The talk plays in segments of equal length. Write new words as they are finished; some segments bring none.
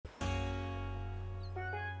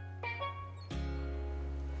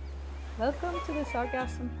Welcome to the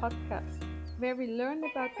Sargassum podcast, where we learn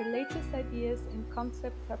about the latest ideas and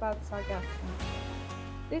concepts about sargassum.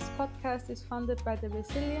 This podcast is funded by the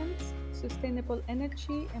Resilience, Sustainable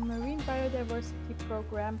Energy and Marine Biodiversity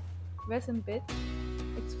Program, RESMBIT.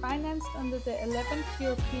 It's financed under the 11th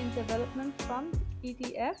European Development Fund,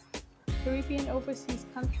 EDF, Caribbean Overseas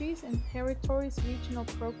Countries and Territories Regional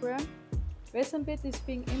Program. RESMBIT is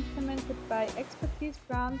being implemented by expertise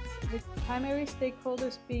grants, with primary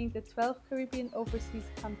stakeholders being the 12 Caribbean overseas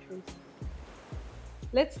countries.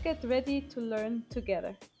 Let's get ready to learn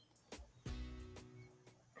together.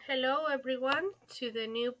 Hello, everyone, to the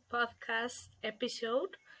new podcast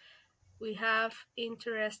episode. We have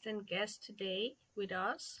interesting guests today with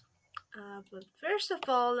us. But first of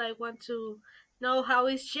all, I want to know how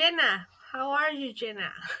is Jenna? How are you,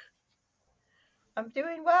 Jenna? I'm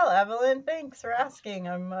doing well, Evelyn. Thanks for asking.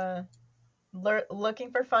 I'm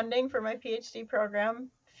looking for funding for my PhD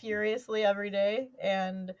program furiously every day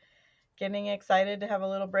and getting excited to have a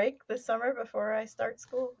little break this summer before I start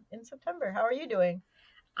school in September. How are you doing?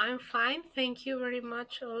 I'm fine, thank you very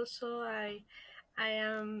much. Also, I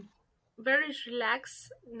am very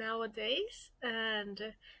relaxed nowadays,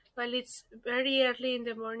 and well, it's very early in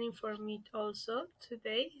the morning for me also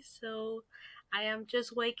today, so I am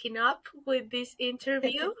just waking up with this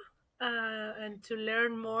interview and to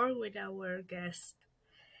learn more with our guest.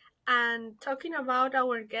 And talking about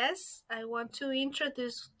our guest, I want to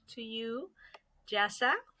introduce to you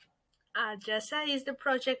Jasa. Jessa is the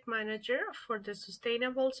project manager for the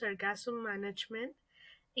Sustainable Sargassum Management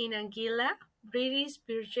in Anguilla, British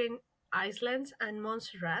Virgin Islands and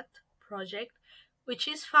Monserrat project, which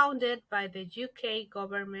is funded by the UK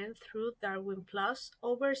government through Darwin Plus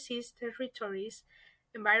Overseas Territories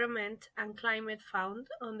Environment and Climate Fund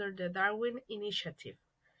under the Darwin Initiative.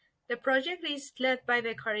 The project is led by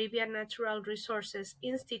the Caribbean Natural Resources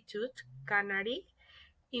Institute, CANARI,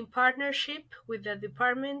 in partnership with the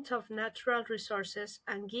Department of Natural Resources,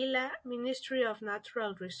 Anguilla, Ministry of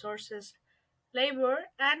Natural Resources, Labour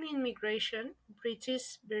and Immigration,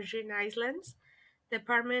 British Virgin Islands,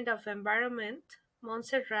 Department of Environment,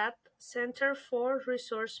 Monserrat, Centre for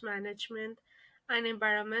Resource Management and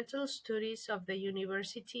Environmental Studies of the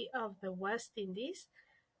University of the West Indies,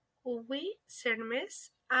 UWI,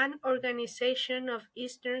 CERMES, and Organization of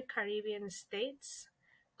Eastern Caribbean States,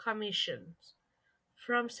 Commissions.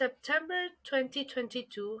 From September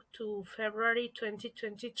 2022 to February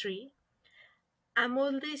 2023, a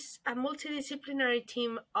multidisciplinary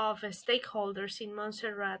team of stakeholders in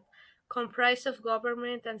Montserrat, comprised of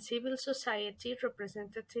government and civil society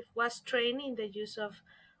representatives, was trained in the use of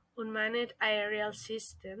unmanned aerial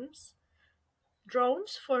systems,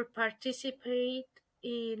 drones, for participate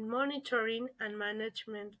in monitoring and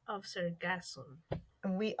management of sargassum.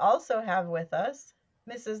 We also have with us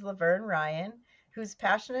Mrs. Laverne Ryan, who's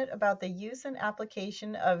passionate about the use and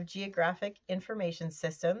application of Geographic Information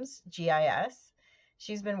Systems, GIS.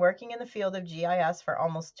 She's been working in the field of GIS for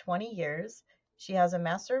almost 20 years. She has a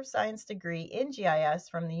Master of Science degree in GIS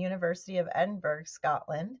from the University of Edinburgh,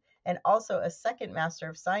 Scotland, and also a second Master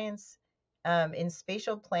of Science in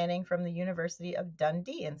Spatial Planning from the University of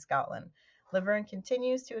Dundee in Scotland. Laverne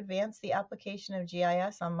continues to advance the application of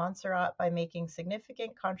GIS on Monserrat by making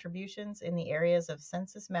significant contributions in the areas of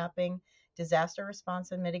census mapping, disaster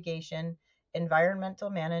response and mitigation, environmental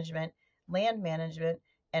management, land management,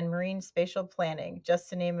 and marine spatial planning, just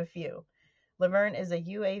to name a few. Laverne is a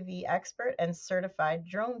UAV expert and certified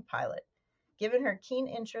drone pilot. Given her keen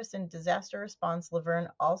interest in disaster response, Laverne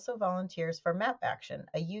also volunteers for Map Action,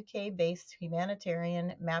 a UK-based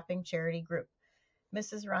humanitarian mapping charity group.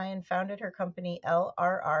 Mrs. Ryan founded her company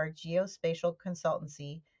LRR Geospatial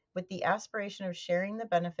Consultancy with the aspiration of sharing the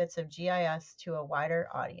benefits of GIS to a wider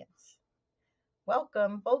audience.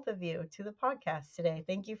 Welcome, both of you, to the podcast today.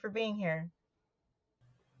 Thank you for being here.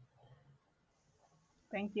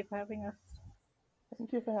 Thank you for having us.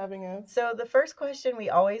 Thank you for having us. So the first question we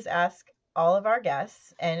always ask all of our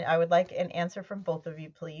guests, and I would like an answer from both of you,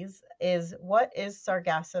 please, is what is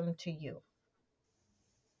sargassum to you?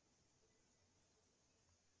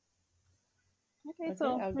 Okay, Okay,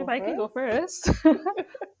 so I'll if go I can go first. first.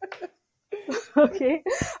 Okay.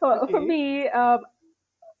 Well, for Okay. me,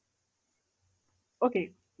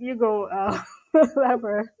 okay, you go,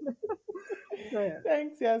 Laverne. Go ahead.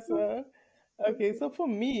 Thanks, Yasa. Okay, so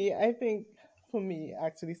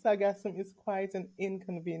actually, sargassum is quite an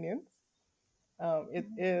inconvenience. It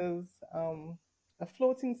is a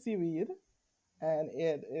floating seaweed and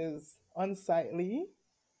it is unsightly.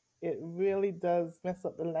 It really does mess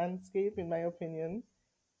up the landscape, in my opinion,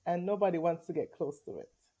 and nobody wants to get close to it.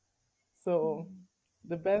 So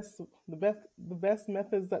the best the best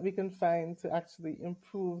methods that we can find to actually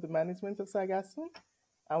improve the management of sargassum,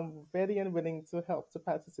 I'm ready and willing to help to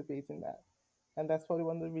participate in that. And that's probably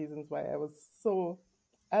one of the reasons why I was so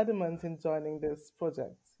adamant in joining this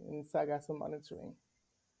project in sargassum monitoring.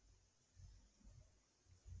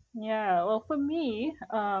 Yeah, well, for me,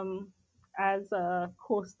 as a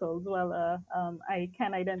coastal dweller, I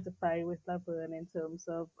can identify with Laverne in terms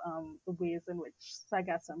of the ways in which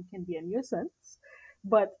sargassum can be a nuisance.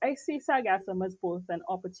 But I see sargassum as both an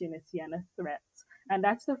opportunity and a threat. And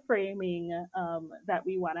that's the framing that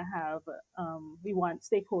we want to have. We want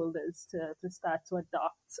stakeholders to start to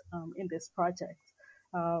adopt in this project.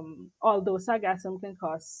 Although sargassum can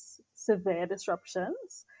cause severe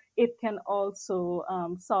disruptions, it can also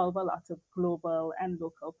solve a lot of global and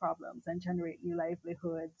local problems and generate new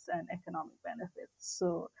livelihoods and economic benefits.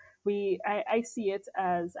 So I see it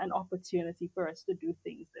as an opportunity for us to do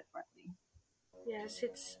things differently. Yes,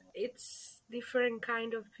 it's different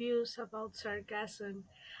kind of views about sarcasm,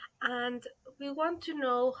 and we want to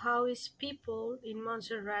know how is people in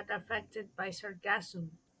Montserrat affected by sarcasm.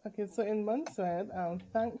 Okay, so in Monserrat,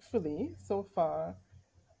 thankfully, so far,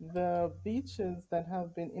 the beaches that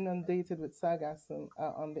have been inundated with sargassum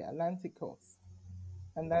are on the Atlantic coast,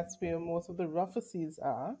 and that's where most of the rougher seas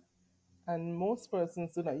are. And most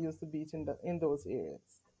persons do not use the beach in those areas.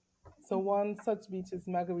 So one such beach is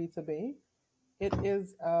Margarita Bay. It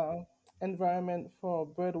is an environment for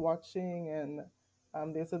bird watching,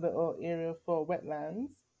 and there's a little area for wetlands.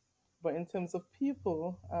 But in terms of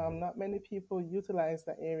people, not many people utilize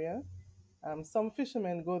that area. Some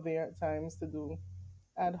fishermen go there at times to do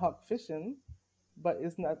ad hoc fishing, but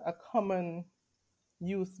it's not a common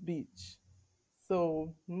use beach.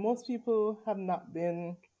 So most people have not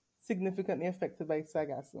been significantly affected by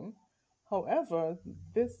sargassum. However,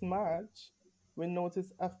 this March, we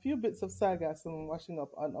noticed a few bits of sargassum washing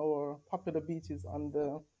up on our popular beaches on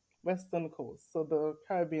the western coast, so the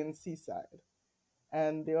Caribbean seaside.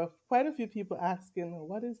 And there were quite a few people asking,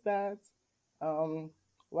 "What is that? Um,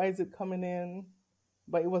 why is it coming in?"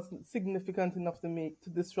 But it wasn't significant enough to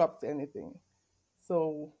disrupt anything.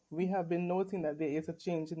 So we have been noting that there is a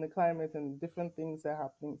change in the climate and different things are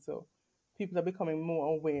happening. So people are becoming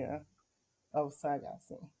more aware of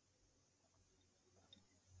sargassum.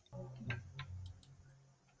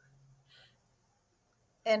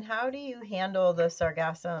 And how do you handle the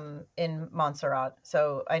sargassum in Montserrat?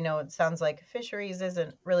 So I know it sounds like fisheries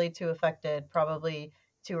isn't really too affected, probably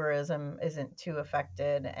tourism isn't too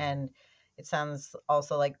affected, and it sounds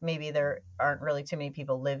also like maybe there aren't really too many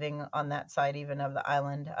people living on that side even of the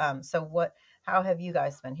island. So how have you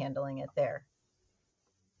guys been handling it there?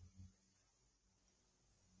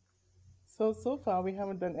 So far we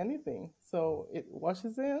haven't done anything. So it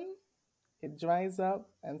washes in, it dries up,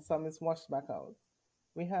 and some is washed back out.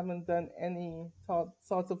 We haven't done any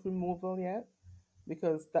sort of removal yet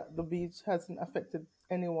because the beach hasn't affected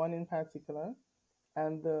anyone in particular.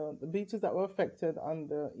 And the beaches that were affected on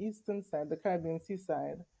the eastern side, the Caribbean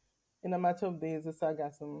seaside, in a matter of days, the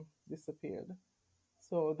sargassum disappeared.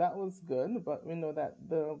 So that was good, but we know that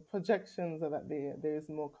the projections are that there is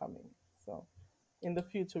more coming. So in the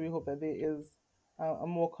future, we hope that there is a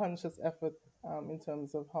more conscious effort in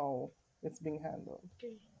terms of how it's being handled.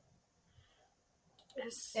 Okay.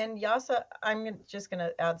 Yes. And Yasa, I'm just going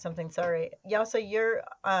to add something. Sorry. Yasa, you're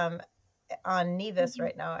on Nevis Mhm.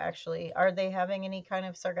 right now, actually. Are they having any kind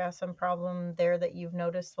of sargassum problem there that you've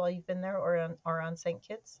noticed while you've been there or on St.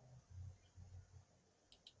 Kitts?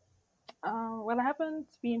 Well, I haven't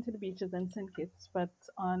been to the beaches in St. Kitts, but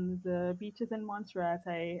on the beaches in Montserrat,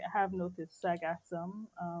 I have noticed sargassum.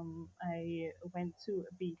 I went to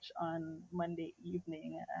a beach on Monday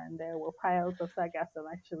evening, and there were piles of sargassum.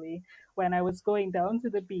 Actually, when I was going down to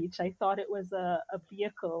the beach, I thought it was a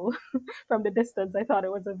vehicle. From the distance, I thought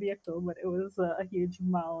it was a vehicle, but it was a huge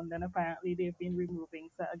mound. And apparently, they've been removing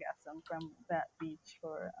sargassum from that beach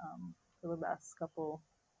for the last couple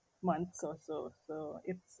months or so. So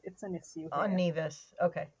it's an issue On here. Nevis.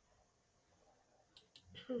 Okay.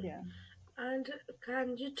 Yeah. And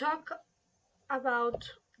can you talk about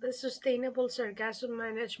the Sustainable Sargassum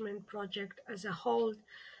Management Project as a whole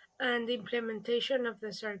and the implementation of the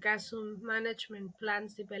sargassum management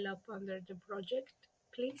plans developed under the project,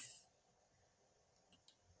 please?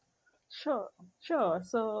 Sure, sure.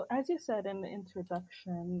 So, as you said in the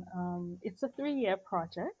introduction, it's a 3-year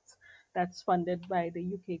project that's funded by the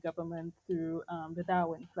UK government through the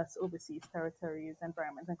Darwin Plus Overseas Territories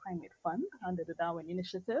Environment and Climate Fund under the Darwin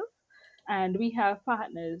Initiative. And we have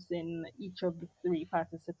partners in each of the three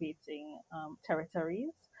participating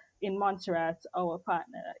territories. In Montserrat, our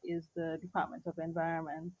partner is the Department of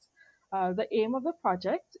Environment. The aim of the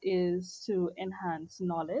project is to enhance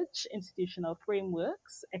knowledge, institutional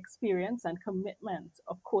frameworks, experience, and commitment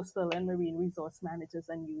of coastal and marine resource managers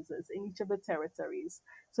and users in each of the territories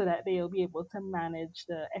so that they'll be able to manage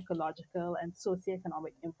the ecological and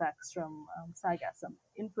socioeconomic impacts from sargassum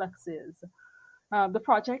influxes. The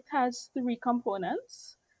project has three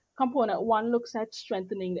components. Component one looks at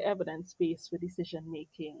strengthening the evidence base for decision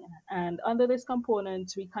making. And under this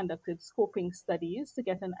component, we conducted scoping studies to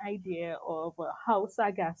get an idea of how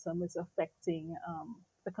sargassum is affecting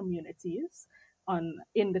the communities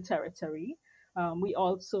in the territory. We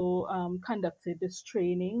also conducted this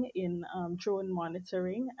training in drone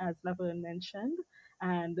monitoring, as Laverne mentioned,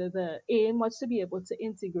 and the aim was to be able to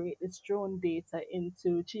integrate this drone data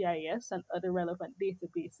into GIS and other relevant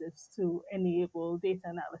databases to enable data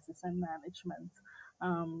analysis and management.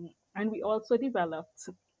 And we also developed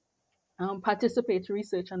participatory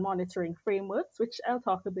research and monitoring frameworks, which I'll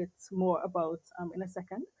talk a bit more about in a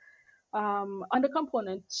second. Under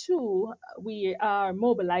component two, we are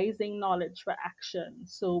mobilizing knowledge for action.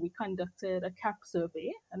 So we conducted a CAP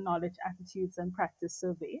survey, a knowledge, attitudes, and practice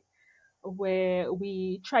survey, where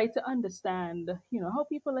we try to understand, how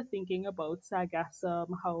people are thinking about sargassum,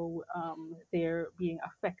 how they're being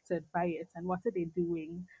affected by it, and what are they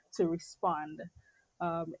doing to respond.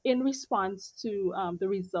 In response to the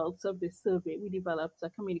results of this survey, we developed a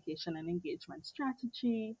communication and engagement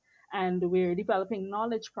strategy, and we're developing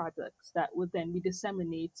knowledge projects that would then be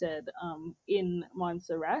disseminated in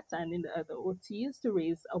Monserrat and in the other OTs to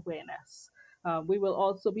raise awareness. We will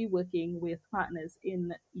also be working with partners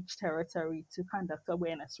in each territory to conduct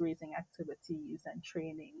awareness raising activities and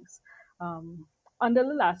trainings. Under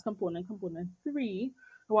the last component, component three,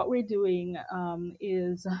 what we're doing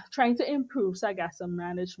is trying to improve sargassum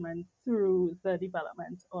management through the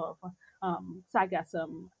development of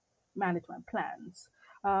sargassum management plans.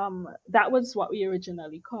 That was what we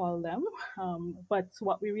originally called them, but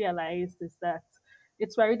what we realized is that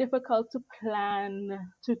it's very difficult to plan,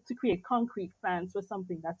 to create concrete plans for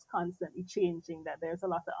something that's constantly changing, that there's a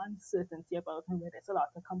lot of uncertainty about, and where there's a lot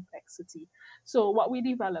of complexity. So what we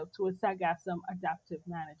developed was sargassum adaptive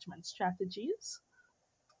management strategies.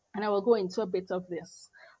 And I will go into a bit of this.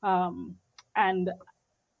 And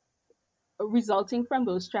resulting from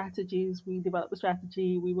those strategies, we developed a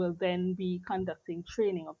strategy. We will then be conducting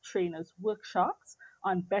training of trainers workshops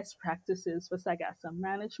on best practices for sargassum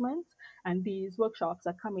management. And these workshops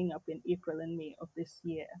are coming up in April and May of this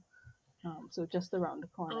year. So just around the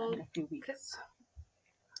corner in a few weeks.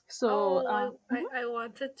 So I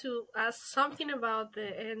wanted to ask something about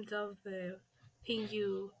the end of the thing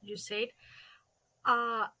you said.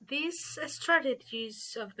 These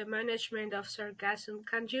strategies of the management of sargassum,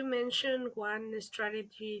 can you mention one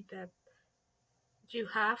strategy that you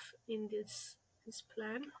have in this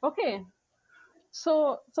plan? Okay.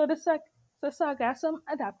 So the sargassum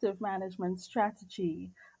adaptive management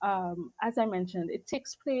strategy, as I mentioned,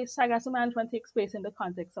 sargassum management takes place in the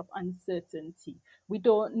context of uncertainty. We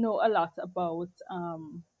don't know a lot about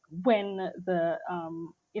when the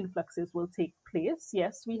influxes will take place.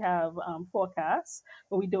 Yes, we have forecasts,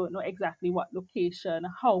 but we don't know exactly what location,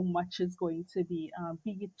 how much is going to be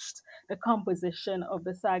beached, the composition of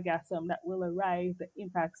the sargassum that will arrive, the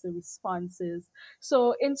impacts, the responses.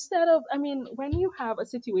 So when you have a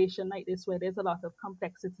situation like this where there's a lot of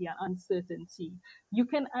complexity and uncertainty, you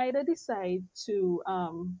can either decide to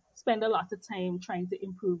spend a lot of time trying to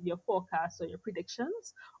improve your forecasts or your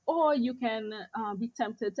predictions, or you can be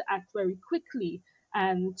tempted to act very quickly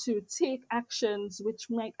and to take actions which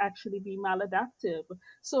might actually be maladaptive.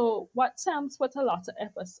 So what SAM's put a lot of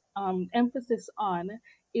emphasis on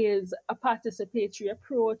is a participatory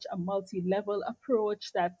approach, a multi-level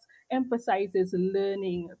approach that emphasizes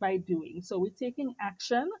learning by doing. So we're taking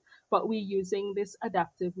action, but we're using this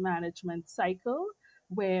adaptive management cycle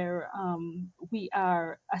where we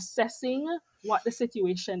are assessing what the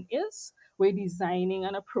situation is, we're designing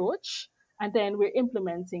an approach, and then we're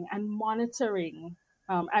implementing and monitoring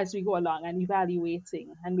as we go along and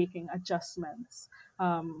evaluating and making adjustments.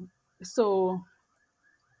 So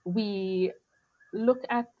we look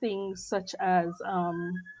at things such as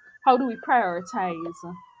how do we prioritize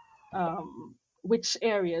which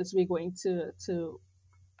areas we're going to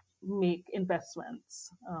make investments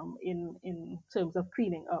in terms of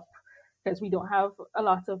cleaning up, because we don't have a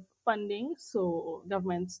lot of funding, so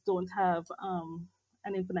governments don't have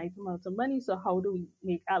an infinite amount of money. So how do we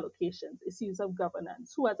make allocations? Issues of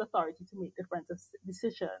governance, who has authority to make different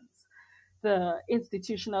decisions? The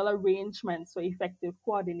institutional arrangements for effective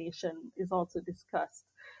coordination is also discussed.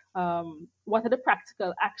 What are the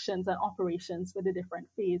practical actions and operations for the different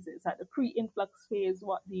phases? At the pre-influx phase,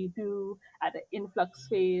 what do you do? At the influx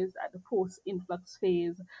phase, at the post-influx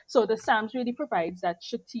phase? So the SAMS really provides that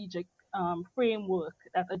strategic framework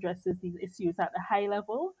that addresses these issues at a high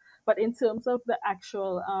level. But in terms of the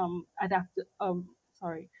actual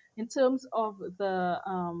in terms of the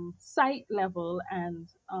site level and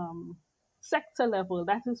sector level,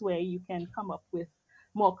 that is where you can come up with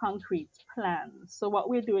more concrete plans. So what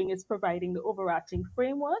we're doing is providing the overarching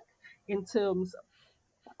framework in terms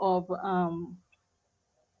of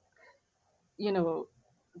you know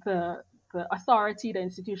the authority, the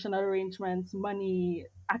institutional arrangements, money,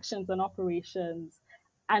 actions and operations.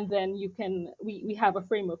 And then we have a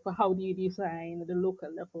framework for how do you design the local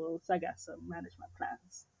level Sargassum management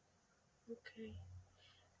plans. Okay.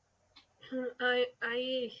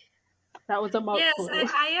 I That was a Yes, mouthful.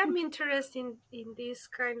 I am interested in this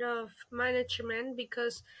kind of management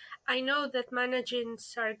because I know that managing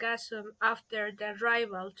sargassum after the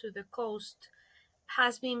arrival to the coast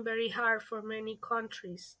has been very hard for many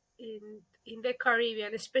countries in the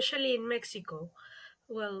Caribbean, especially in Mexico.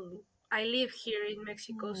 Well, I live here in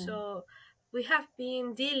Mexico, Hmm. so we have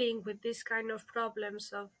been dealing with this kind of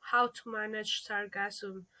problems of how to manage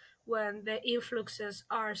sargassum when the influxes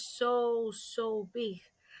are so big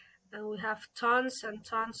and we have tons and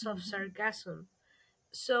tons of Mhm. sargassum.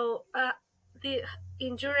 So, the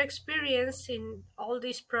in your experience in all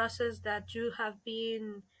this process that you have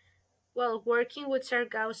been well working with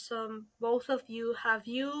sargassum, both of you, have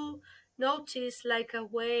you noticed like a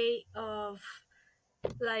way of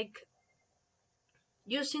like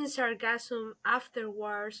using sargassum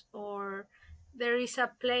afterwards, or there is a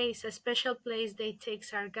place, a special place they take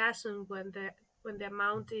sargassum when the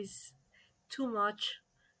amount is too much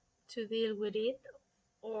to deal with it,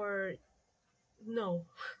 or no?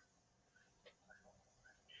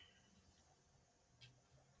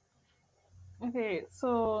 Okay,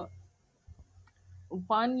 so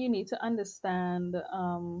one, you need to understand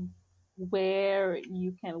where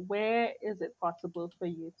is it possible for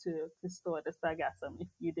you to store the sargassum if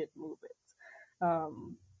you did move it.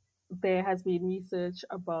 There has been research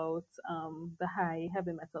about the high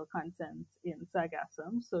heavy metal content in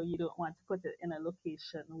sargassum, so you don't want to put it in a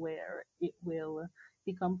location where it will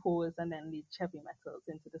decompose and then leach heavy metals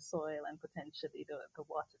into the soil and potentially the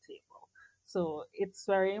water table. So it's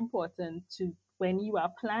very important to, when you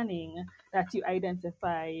are planning, that you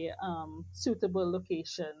identify suitable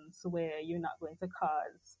locations where you're not going to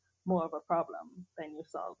cause more of a problem than you're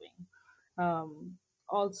solving. Um,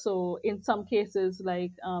 Also, in some cases,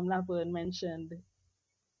 like Laverne mentioned,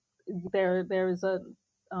 there is a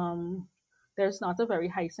um, there's not a very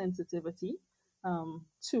high sensitivity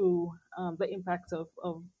to the impact of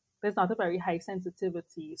there's not a very high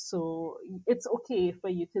sensitivity, so it's okay for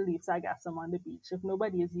you to leave sargassum on the beach. If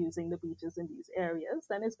nobody is using the beaches in these areas,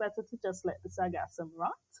 then it's better to just let the sargassum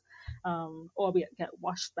rot, or get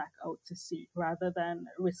washed back out to sea, rather than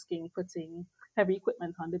risking putting heavy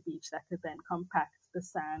equipment on the beach that could then compact the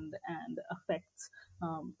sand and affect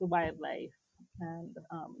the wildlife and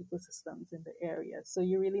ecosystems in the area. So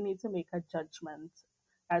you really need to make a judgment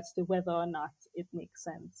as to whether or not it makes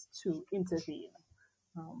sense to intervene.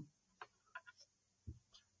 Um,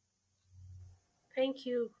 Thank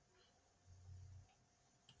you.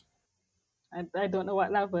 I don't know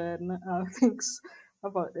what Laverne thinks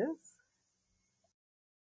about this.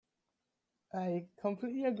 I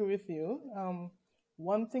completely agree with you.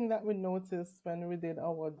 One thing that we noticed when we did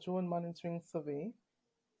our drone monitoring survey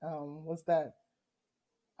was that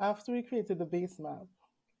after we created the base map,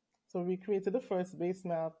 so we created the first base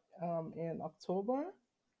map in October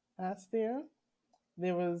last year,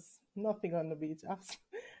 there was nothing on the beach.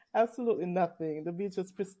 Absolutely nothing. The beach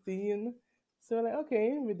was pristine. So we're like,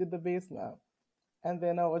 okay, we did the base map. And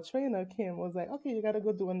then our trainer came, was like, okay, you got to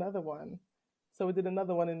go do another one. So we did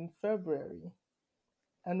another one in February.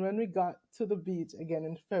 And when we got to the beach again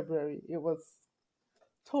in February, it was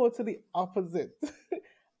totally opposite.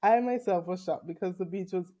 I myself was shocked because the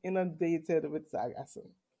beach was inundated with sargassum,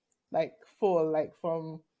 like full, like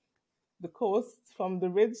from the coast, from the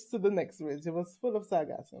ridge to the next ridge. It was full of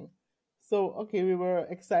sargassum. So, okay, we were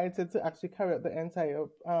excited to actually carry out the entire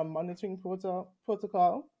monitoring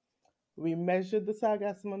protocol. We measured the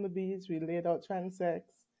sargassum on the beach, we laid out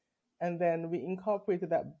transects, and then we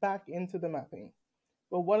incorporated that back into the mapping.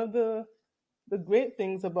 But one of the great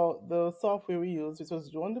things about the software we used, which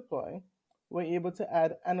was Drone Deploy, we're able to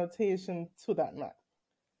add annotation to that map.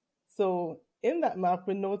 So in that map,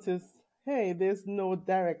 we noticed, hey, there's no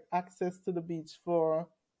direct access to the beach for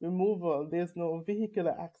removal. There's no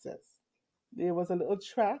vehicular access. There was a little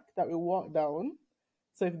track that we walked down,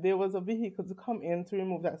 So if there was a vehicle to come in to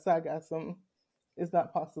remove that sargassum, it's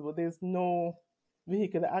not possible. There's no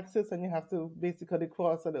vehicular access, and you have to basically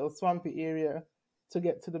cross a little swampy area to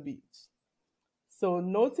get to the beach. So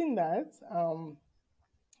noting that,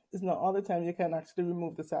 it's not all the time you can actually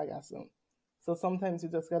remove the sargassum. So sometimes you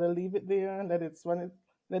just gotta leave it there, let it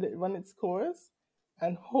run its course,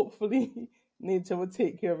 and hopefully nature will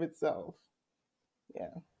take care of itself.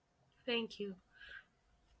 Yeah. Thank you.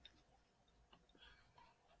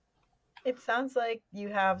 It sounds like you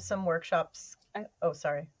have some workshops. I, Oh,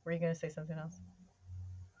 sorry. Were you going to say something else?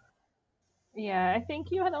 yeah, I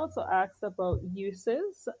think you had also asked about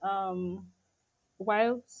uses.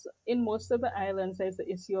 Whilst in most of the islands, there's the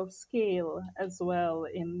issue of scale as well,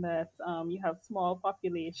 in that you have small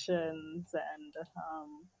populations and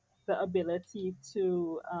the ability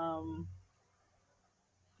to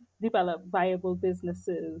develop viable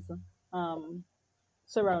businesses um,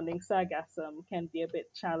 surrounding sargassum can be a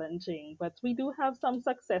bit challenging. But we do have some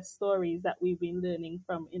success stories that we've been learning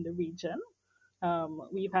from in the region.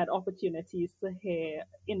 We've had opportunities to hear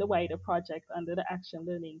in the wider project under the Action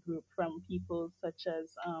Learning Group from people such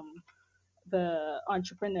as the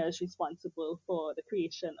entrepreneurs responsible for the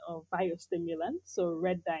creation of biostimulants, so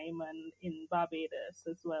Red Diamond in Barbados,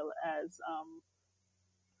 as well as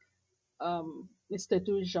Mr.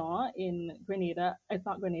 Dujon in Grenada, it's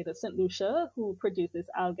not Grenada, St. Lucia, who produces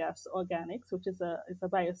Algas Organics, which is a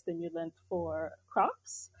biostimulant for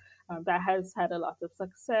crops. That has had a lot of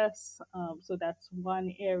success. So that's one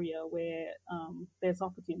area where there's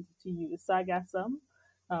opportunity to use sargassum.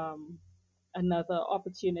 Um, Another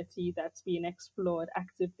opportunity that's being explored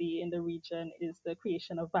actively in the region is the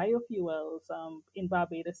creation of biofuels. In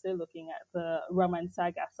Barbados, they're looking at the rum and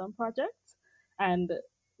sargassum project. And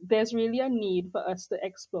there's really a need for us to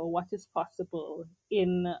explore what is possible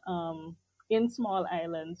in small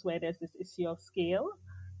islands where there's this issue of scale,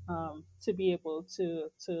 to be able to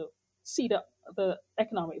see the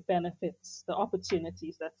economic benefits, the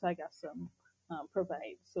opportunities that sargassum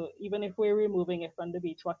provide. So even if we're removing it from the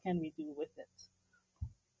beach, what can we do with it?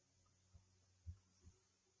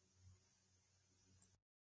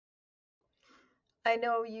 I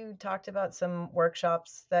know you talked about some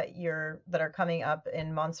workshops that are coming up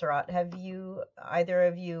in Monserrat. Have you either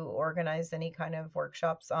of you organized any kind of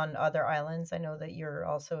workshops on other islands? I know that you're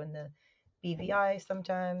also in the BVI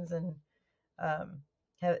sometimes, and um,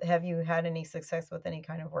 have you had any success with any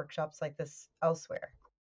kind of workshops like this elsewhere?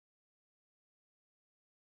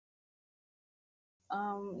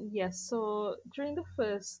 Yes, so during the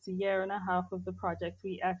first year and a half of the project,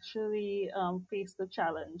 we actually faced the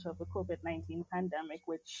challenge of the COVID-19 pandemic,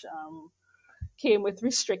 which came with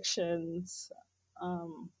restrictions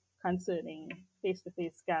um, concerning face to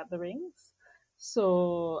face gatherings.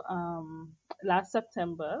 So last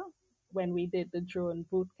September, when we did the drone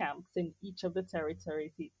boot camps in each of the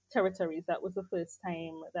territories, that was the first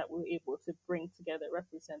time that we were able to bring together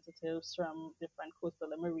representatives from different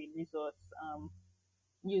coastal and marine resorts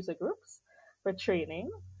user groups for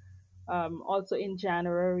training. Also, in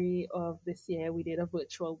January of this year, we did a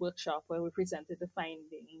virtual workshop where we presented the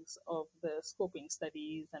findings of the scoping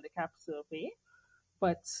studies and the CAP survey.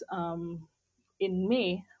 But in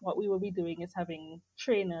May, what we will be doing is having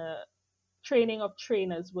training of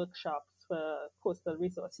trainers workshops for coastal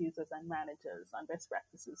resource users and managers on best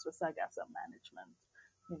practices for sargassum management.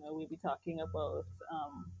 We'll be talking about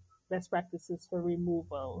best practices for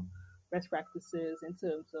removal, best practices in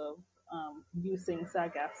terms of using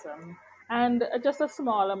sargassum, and just a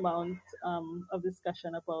small amount of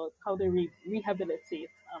discussion about how they rehabilitate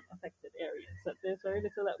affected areas. So there's very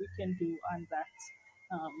little that we can do on that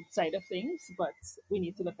side of things, but we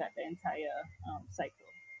need to look at the entire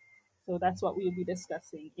cycle. So that's what we'll be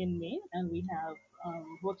discussing in May, and we have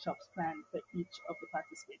workshops planned for each of the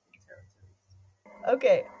participating territories.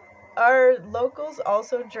 Okay. Are locals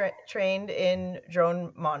also trained in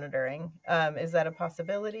drone monitoring? Is that a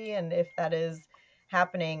possibility? And if that is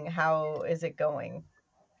happening, how is it going?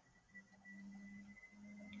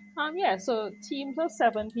 Yeah, so teams of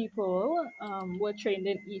 7 people were trained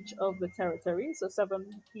in each of the territories. So 7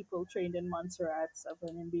 people trained in Montserrat, 7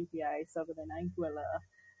 in BVI, 7 in Anguilla.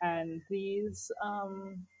 And these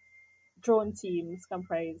drone teams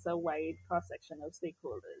comprise a wide cross section of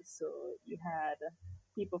stakeholders. So you had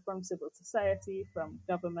people from civil society, from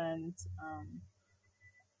government.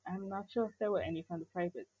 I'm not sure if there were any from the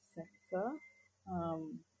private sector.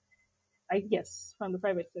 Um, I guess from the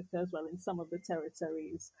private sector as well in some of the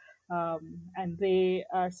territories. And they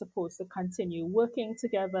are supposed to continue working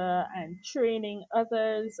together and training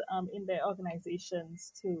others in their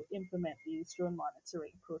organizations to implement these drone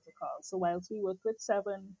monitoring protocols. So whilst we worked with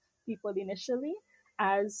 7 people initially,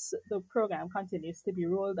 as the program continues to be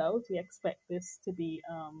rolled out, we expect this to be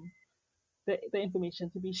the information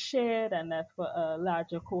to be shared, and that for a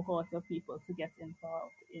larger cohort of people to get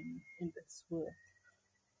involved in this work.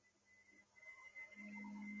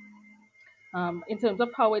 In terms of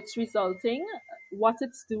how it's resulting, what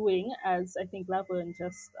it's doing, as I think Laverne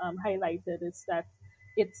just highlighted, is that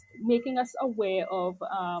it's making us aware of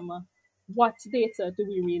what data do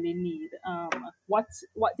we really need,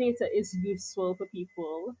 what data is useful for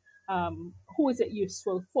people, who is it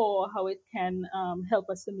useful for, how it can help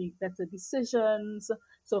us to make better decisions.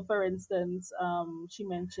 So, for instance, she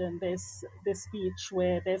mentioned this beach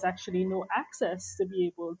where there's actually no access to be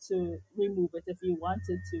able to remove it if you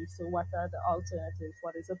wanted to. So, what are the alternatives?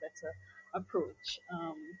 What is a better approach?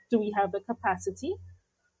 Do we have the capacity?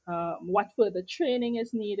 What further training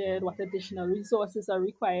is needed? What additional resources are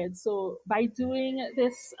required? So, by doing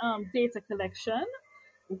this data collection,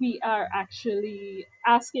 we are actually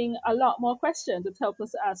asking a lot more questions. It helps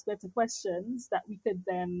us to ask better questions that we could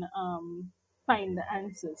then find the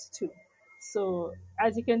answers to. So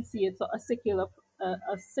as you can see, it's a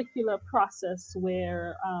circular process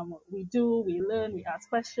where we learn, we ask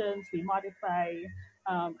questions, we modify,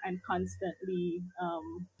 and constantly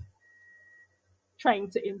trying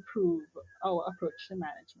to improve our approach to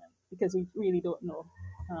management because we really don't know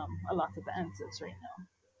a lot of the answers right now.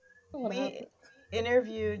 What We happened?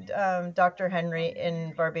 interviewed Dr. Henry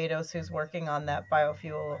in Barbados, who's working on that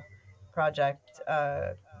biofuel project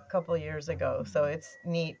a couple years ago. So it's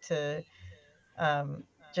neat to um,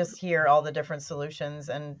 just hear all the different solutions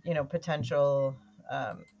and potential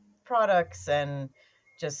um, products and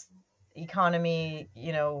just economy,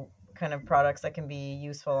 kind of products that can be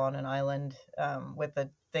useful on an island with a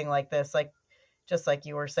thing like this. Like just like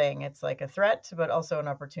you were saying, it's like a threat, but also an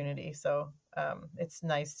opportunity. So it's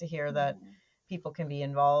nice to hear that people can be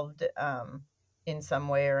involved in some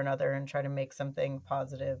way or another and try to make something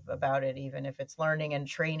positive about it, even if it's learning and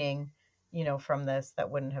training, from this that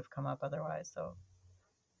wouldn't have come up otherwise. So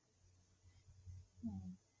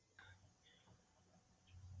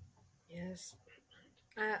Yes.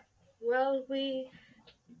 Uh, well, we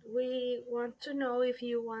want to know if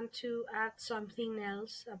you want to add something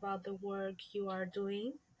else about the work you are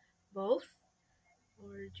doing, both,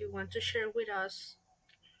 or do you want to share with us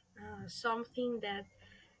something that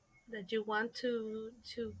you want to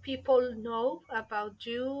people know about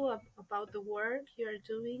you, about the work you are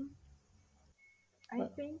doing? I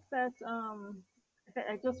think that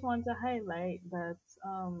I just want to highlight that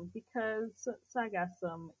because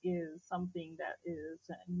sargassum is something that is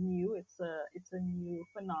new, it's a new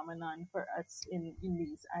phenomenon for us in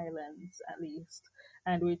these islands at least,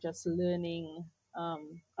 and we're just learning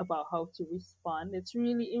about how to respond. It's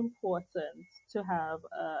really important to have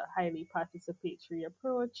a highly participatory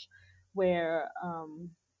approach where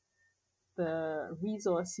the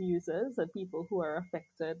resource users and people who are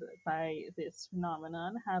affected by this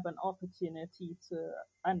phenomenon have an opportunity to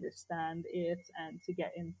understand it and to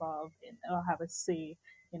get involved in or have a say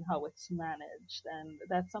in how it's managed. And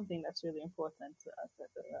that's something that's really important to us at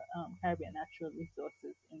the Caribbean Natural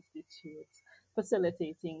Resources Institute,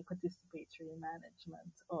 facilitating participatory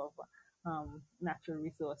management of natural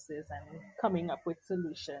resources and coming up with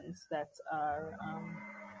solutions that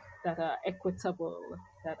are equitable,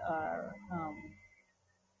 that are um,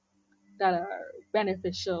 that are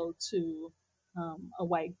beneficial to a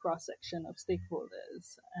wide cross section of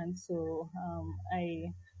stakeholders. And so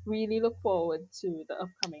I really look forward to the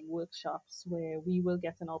upcoming workshops where we will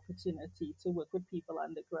get an opportunity to work with people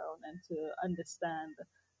on the ground and to understand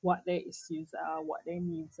what their issues are, what their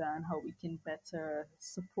needs are, and how we can better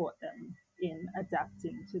support them in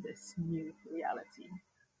adapting to this new reality.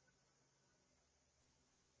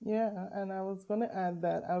 Yeah, and I was going to add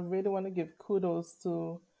that I really want to give kudos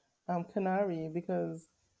to Canary because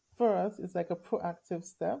for us, it's like a proactive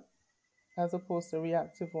step as opposed to a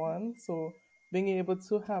reactive one. So being able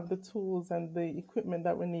to have the tools and the equipment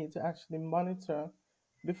that we need to actually monitor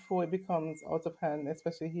before it becomes out of hand,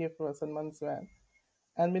 especially here for us in Montserrat,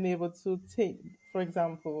 and being able to take, for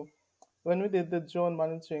example, when we did the drone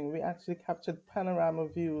monitoring, we actually captured panorama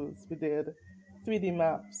views. We did 3D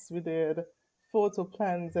maps. We did photo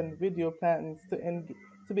plans and video plans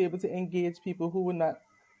to be able to engage people who would not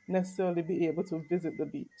necessarily be able to visit the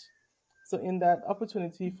beach. So in that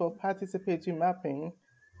opportunity for participatory mapping,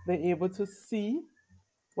 they're able to see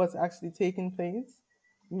what's actually taking place,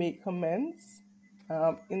 make comments,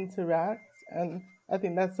 interact, and I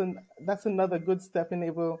think that's another good step in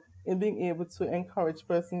being able to encourage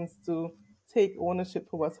persons to take ownership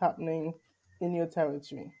for what's happening in your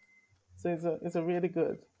territory. So it's a really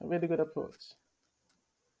good approach.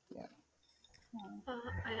 Yeah.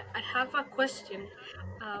 I have a question.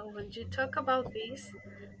 When you talk about this,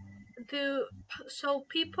 do so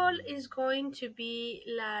people is going to be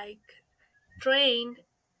like trained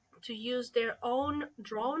to use their own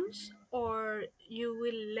drones, or you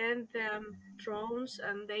will lend them drones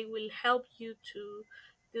and they will help you to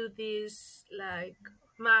do these like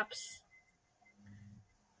maps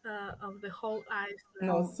of the whole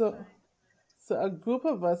No, Iceland. so a group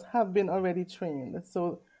of us have been already trained.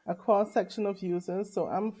 So a cross section of users. So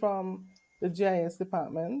I'm from the GIS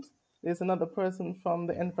department. There's another person from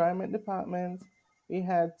the environment department. We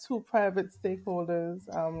had two private stakeholders.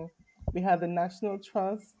 We had the National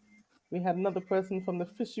Trust. We had another person from the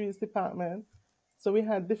fisheries department. So we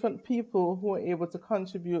had different people who were able to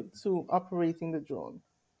contribute to operating the drone.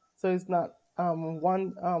 So it's not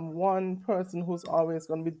one person who's always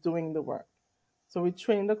going to be doing the work. So we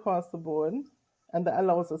trained across the board, and that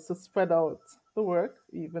allows us to spread out the work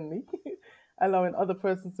evenly, allowing other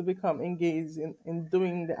persons to become engaged in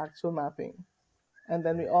doing the actual mapping. And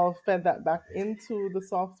then we all fed that back into the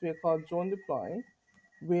software called Drone Deploy,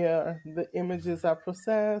 where the images are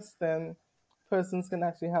processed and persons can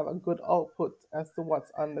actually have a good output as to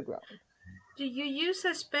what's on the ground. Do you use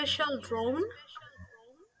a special drone?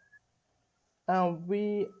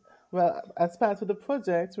 We, well, as part of the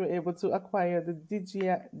project, we're able to acquire the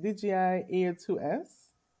DJI Air 2S.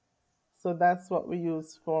 So that's what we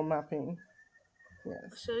use for mapping.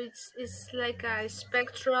 Yes. So it's like a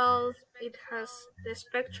spectral. It has the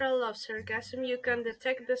spectral of sargassum. You can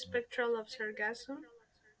detect the spectral of sargassum.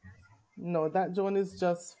 No, that drone is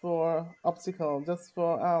just for optical, just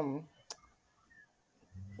for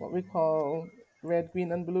what we call red,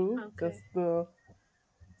 green, and blue. Okay.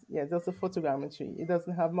 Just the photogrammetry. It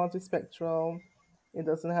doesn't have multispectral. It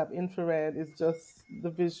doesn't have infrared. It's just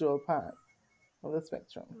the visual part of the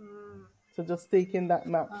spectrum. Mm. So just taking that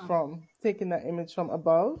Oh. taking that image from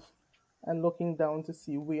above and looking down to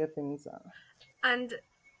see where things are. And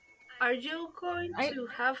are you going I to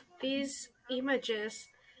have these images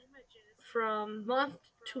from month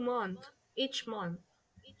to month, each month?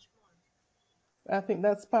 I think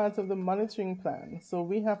that's part of the monitoring plan. So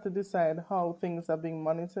we have to decide how things are being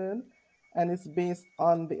monitored, and it's based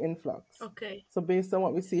on the influx. Okay. So based on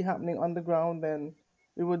what we see happening on the ground, then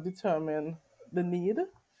we would determine the need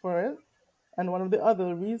for it. And one of the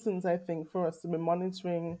other reasons I think for us to be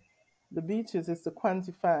monitoring the beaches is to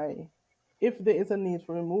quantify if there is a need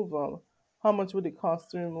for removal, how much would it cost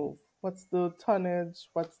to remove? What's the tonnage?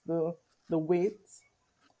 What's the weight?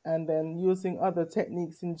 And then using other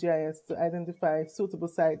techniques in GIS to identify suitable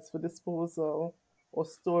sites for disposal or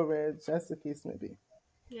storage, as the case may be.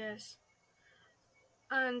 Yes.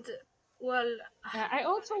 And well, I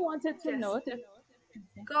also wanted to yes. note if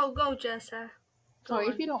Go, Jessa. Go sorry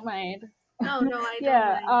if on. you don't mind. No, no, I don't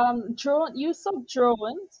Yeah, mind. drone use of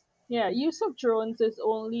drones. Yeah, use of drones is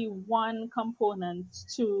only one component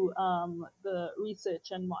to the research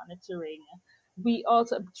and monitoring. We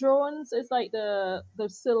also drones is like the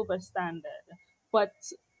silver standard, but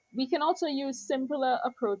we can also use simpler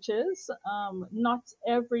approaches. Not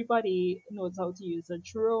everybody knows how to use a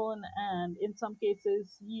drone, and in some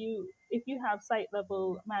cases, if you have site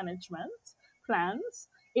level management plans,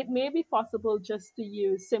 it may be possible just to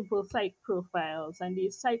use simple site profiles, and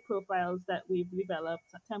these site profiles that we've developed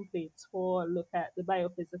are templates for look at the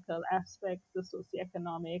biophysical aspects, the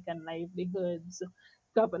socioeconomic and livelihoods,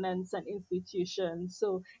 governance and institutions.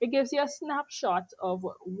 So it gives you a snapshot of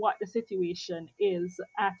what the situation is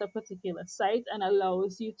at a particular site and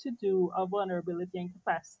allows you to do a vulnerability and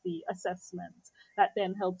capacity assessment that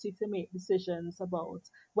then helps you to make decisions about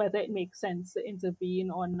whether it makes sense to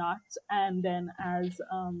intervene or not. And then, as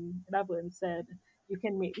Laverne said, you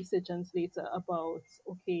can make decisions later about,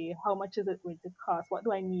 okay, how much is it going to cost? What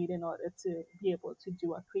do I need in order to be able to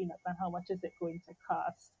do a cleanup, and how much is it going to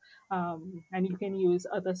cost? And you can use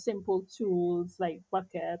other simple tools like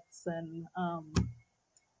buckets and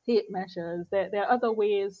tape measures. There are other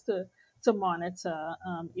ways to monitor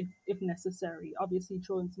if necessary. Obviously,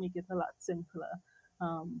 drones make it a lot simpler,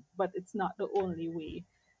 but it's not the only way.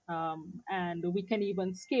 And we can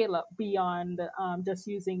even scale up beyond just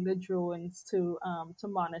using the drones to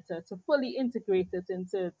monitor, to fully integrate it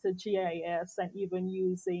into to GIS, and even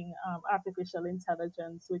using artificial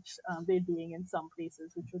intelligence, which they're doing in some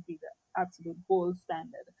places, which would be the absolute gold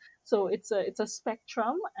standard. So it's a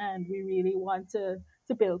spectrum, and we really want to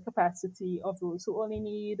build capacity of those who only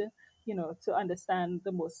need, to understand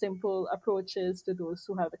the most simple approaches, to those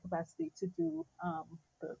who have the capacity to do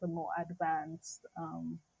the more advanced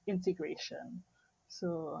integration.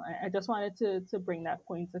 So I just wanted to bring that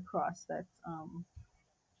point across, that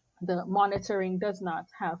the monitoring does not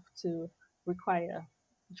have to require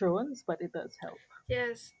drones, but it does help.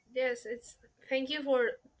 Yes, yes, it's thank you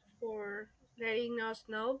for letting us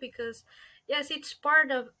know, because yes, it's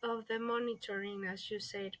part of the monitoring, as you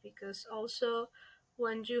said, because also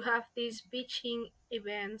when you have these beaching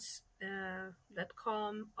events that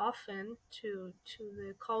come often to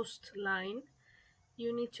the coastline,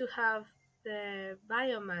 you need to have the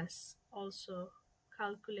biomass also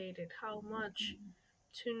calculated, how much,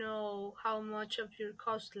 to know how much of your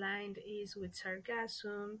coastline is with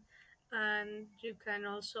sargassum, and you can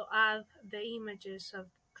also add the images of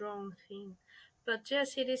drone thing. But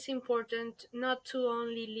yes, it is important not to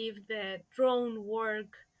only leave the drone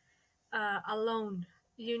work alone.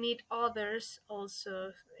 You need others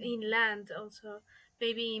also inland, also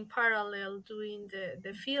maybe in parallel doing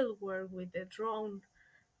the field work with the drone,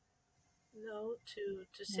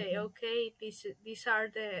 to say, Hmm. okay, these are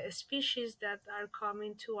the species that are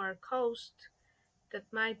coming to our coast that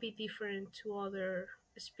might be different to other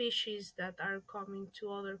species that are coming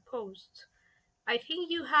to other coasts. I think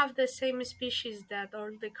you have the same species that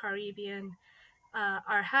all the Caribbean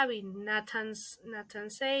are having: Nathan's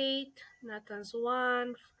 8, Nathan's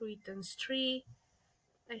 1, Fruitans 3.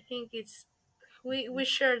 I think it's we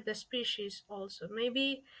share the species also.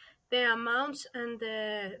 Maybe the amounts and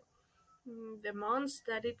the months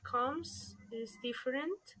that it comes is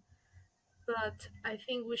different, but I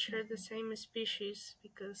think we share the same species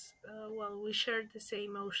because, well, we share the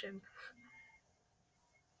same ocean.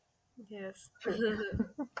 Yes. True.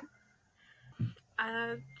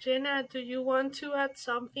 Jenna, do you want to add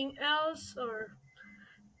something else, or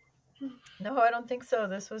No, I don't think so.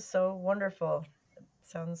 This was so wonderful.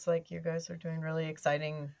 Sounds like you guys are doing really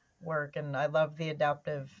exciting work, and I love the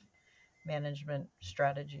adaptive management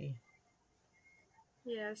strategy.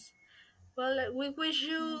 yes? Well, we wish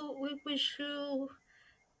you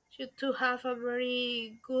to have a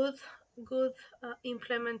very good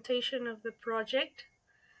implementation of the project,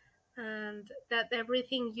 and that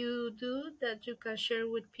everything you do that you can share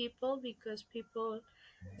with people, because people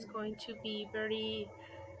is going to be very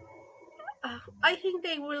I think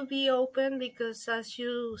they will be open, because as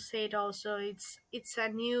you said also, it's a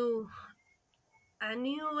new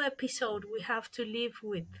episode we have to live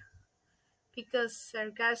with, because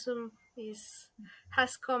sarcasm is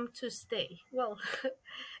has come to stay. Well,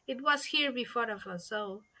 it was here before of us,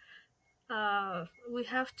 so we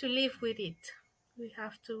have to live with it. We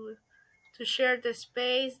have to share the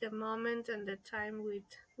space, the moment, and the time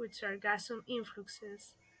with sargassum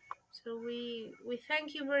influxes. So we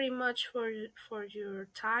thank you very much for your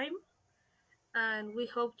time, and we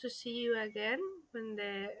hope to see you again when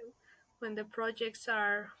the projects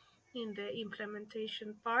are in the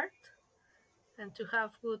implementation part, and to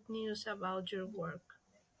have good news about your work.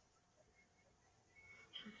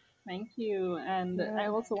 Thank you. And I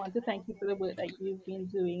Yeah. also want to thank you for the work that you've been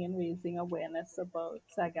doing in raising awareness about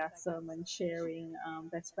sargassum and sharing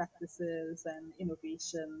best practices and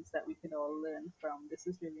innovations that we can all learn from. This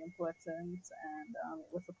is really important, and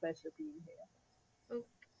it was a pleasure being here. Oh,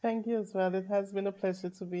 Thank you as well. It has been a pleasure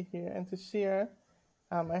to be here and to share.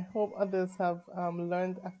 I hope others have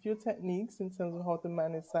learned a few techniques in terms of how to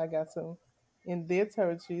manage sargassum in their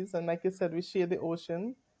territories. And like you said, we share the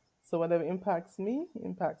ocean. So whatever impacts me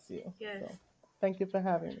impacts you. yes, So thank you for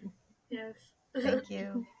having me. yes. Thank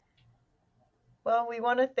you. Well, we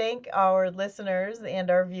want to thank our listeners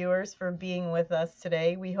and our viewers for being with us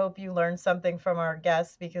today. We hope you learned something from our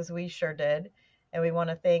guests because we sure did. And we want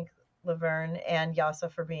to thank Laverne and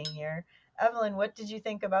Yasa for being here. Evelyn, what did you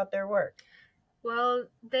think about their work? Well,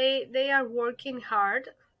 they are working hard.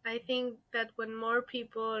 I think that when more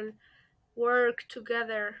people work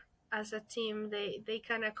together as a team, they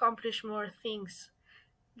can accomplish more things.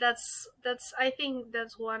 That's I think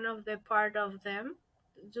that's one of the part of them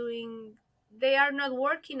doing. They are not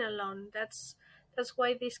working alone. That's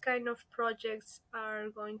why these kind of projects are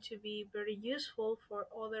going to be very useful for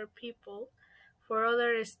other people, for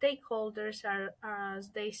other stakeholders, are as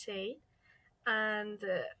they say, and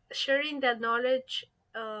sharing the knowledge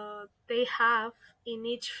they have in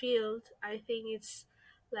each field. I think it's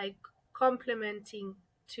like complementing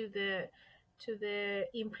to the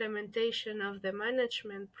implementation of the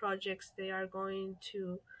management projects they are going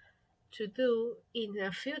to do in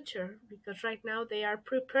the future, because right now they are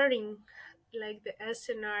preparing like the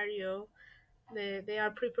scenario. They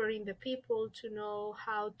are preparing the people to know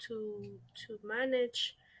how to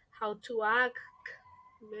manage, how to act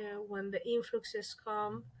when the influxes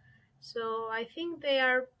come. So I think they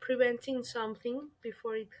are preventing something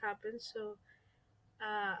before it happens. So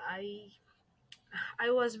I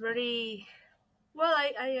was very well.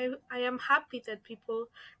 I am happy that people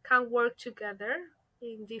can work together.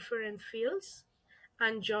 in different fields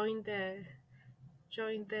and join the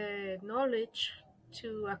knowledge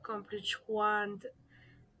to accomplish one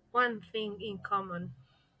thing in common.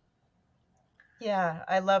 Yeah,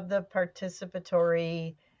 I love the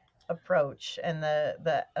participatory approach and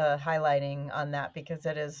the highlighting on that, because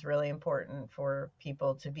it is really important for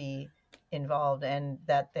people to be involved and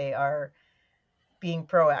that they are being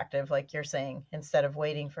proactive, like you're saying, instead of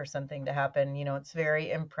waiting for something to happen. It's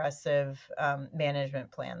very impressive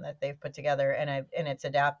management plan that they've put together, and it's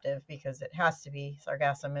adaptive because it has to be.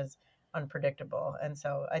 Sargassum is unpredictable, and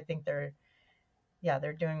so I think they're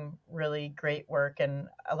doing really great work. And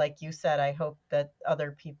like you said, I hope that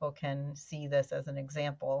other people can see this as an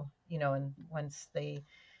example, and once they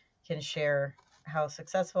can share how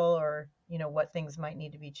successful, or what things might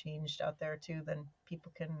need to be changed out there too, then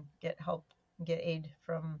people can get help, get aid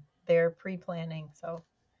from their pre-planning. So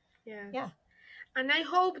Yes. yeah. And I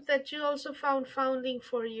hope that you also found funding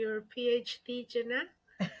for your PhD, Jenna.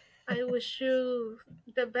 I wish you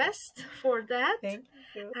the best for that. Thank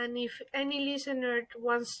you. And if any listener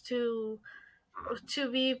wants to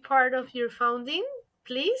be part of your founding,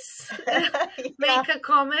 please Yeah, make a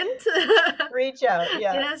comment. reach out.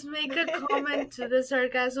 Yeah. Yes, make a comment to the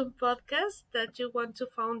Sargassum podcast that you want to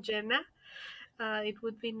found Jenna. It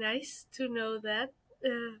would be nice to know that.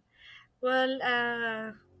 Uh,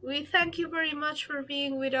 well, we thank you very much for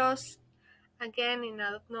being with us again in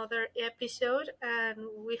another episode, and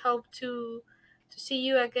we hope to see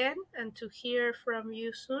you again and to hear from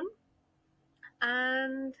you soon.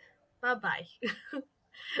 And bye bye.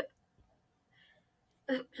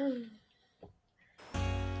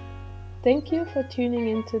 Thank you for tuning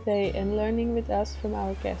in today and learning with us from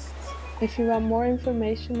our guests. If you want more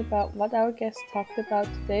information about what our guests talked about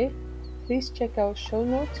today, please check our show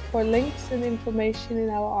notes for links and information in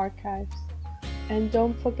our archives. And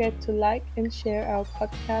don't forget to like and share our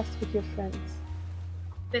podcast with your friends.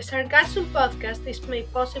 The Sargassum podcast is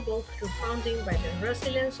made possible through funding by the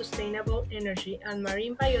Resilient Sustainable Energy and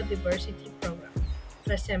Marine Biodiversity Program,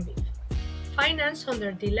 RESENBID, financed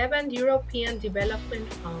under the 11th European Development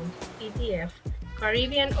Fund (EDF)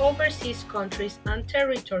 Caribbean Overseas Countries and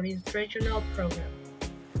Territories Regional Program.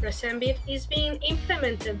 RESENBID is being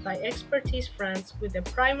implemented by Expertise France, with the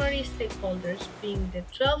primary stakeholders being the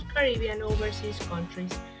 12 Caribbean overseas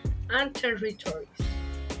countries and territories.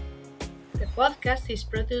 The podcast is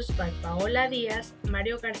produced by Paola Diaz,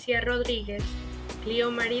 Mario Garcia Rodriguez, Cleo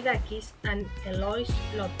Maridakis, and Eloise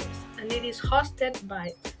Lopez, and it is hosted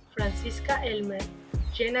by Francisca Elmer,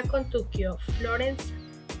 Jenna Contuccio, Florence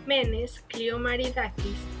Menes, Cleo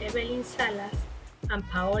Maridakis, Evelyn Salas, and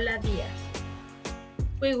Paola Diaz.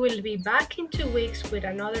 We will be back in 2 weeks with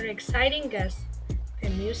another exciting guest. The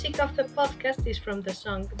music of the podcast is from the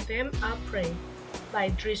song Them I Pray by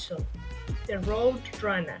Drizzle, the Road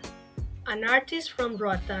Runner, an artist from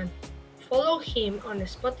Roatan. Follow him on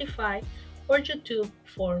Spotify or YouTube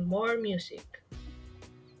for more music.